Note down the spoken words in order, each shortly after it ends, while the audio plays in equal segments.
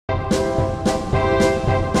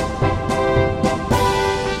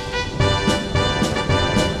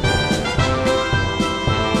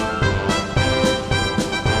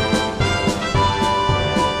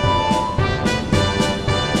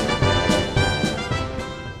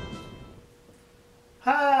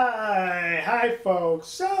Alright folks,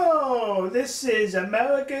 so this is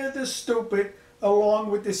America the Stupid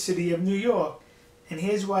along with the city of New York. And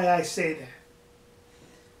here's why I say that.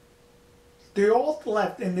 The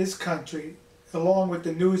alt-left in this country, along with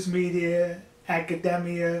the news media,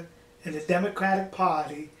 academia, and the Democratic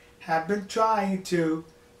Party, have been trying to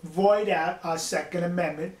void out our Second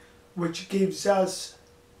Amendment, which gives us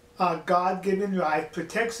our God-given right,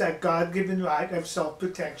 protects our God-given right of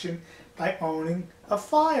self-protection by owning a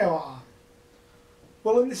firearm.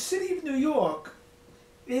 Well, in the city of New York,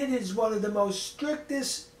 it is one of the most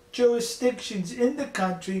strictest jurisdictions in the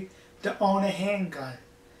country to own a handgun.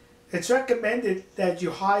 It's recommended that you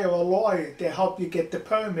hire a lawyer to help you get the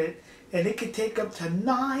permit, and it can take up to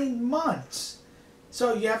 9 months.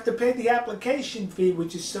 So you have to pay the application fee,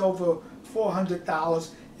 which is over $400,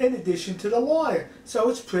 in addition to the lawyer. So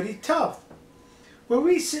it's pretty tough. Well,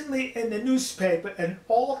 recently in the newspaper, an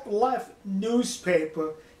alt-left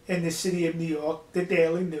newspaper in the city of New York, the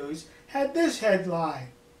Daily News, had this headline.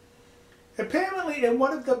 Apparently in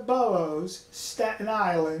one of the boroughs, Staten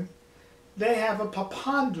Island, they have a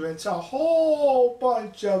preponderance, a whole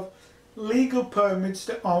bunch of legal permits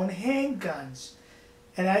to own handguns.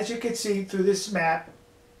 And as you can see through this map,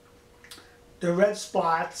 the red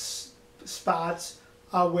spots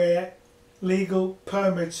are where legal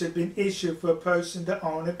permits have been issued for a person to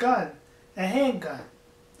own a gun, a handgun.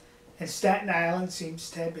 And Staten Island seems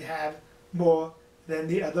to have more than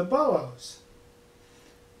the other boroughs.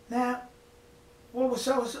 Now,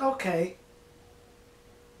 okay.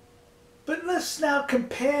 But let's now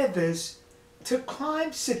compare this to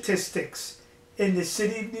crime statistics in the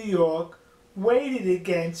city of New York, weighted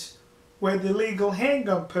against where the legal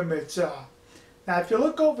handgun permits are. Now, if you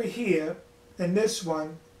look over here, in this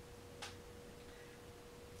one,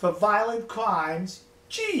 for violent crimes,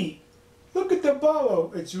 gee, look at the borough.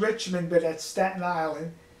 It's Richmond, but that's Staten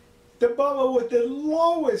Island. The borough with the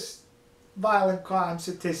lowest violent crime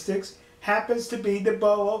statistics happens to be the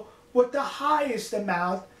borough with the highest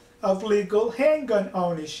amount of legal handgun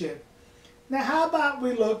ownership. Now, how about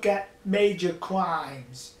we look at major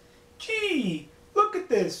crimes? Gee, look at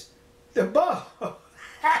this. The borough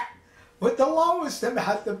with the lowest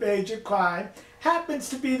amount of major crime happens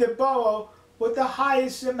to be the borough with the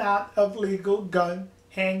highest amount of legal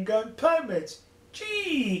handgun permits.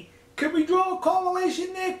 Gee, can we draw a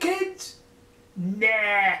correlation there, kids?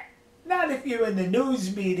 Nah, not if you're in the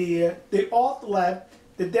news media, the alt-left,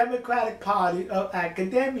 the Democratic Party of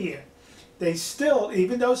academia. They still,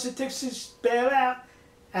 even though statistics bear out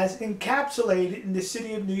as encapsulated in the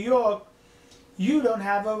city of New York, you don't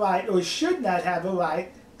have a right, or should not have a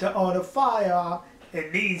right, to own a firearm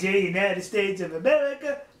in these here United States of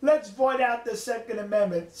America. Let's void out the Second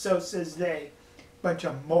Amendment, so says they. Bunch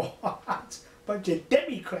of morons, bunch of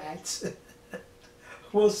Democrats.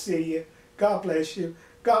 We'll see you. God bless you.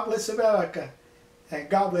 God bless America. And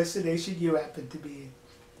God bless the nation you happen to be in.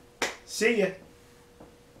 See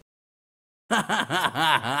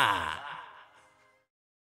ya.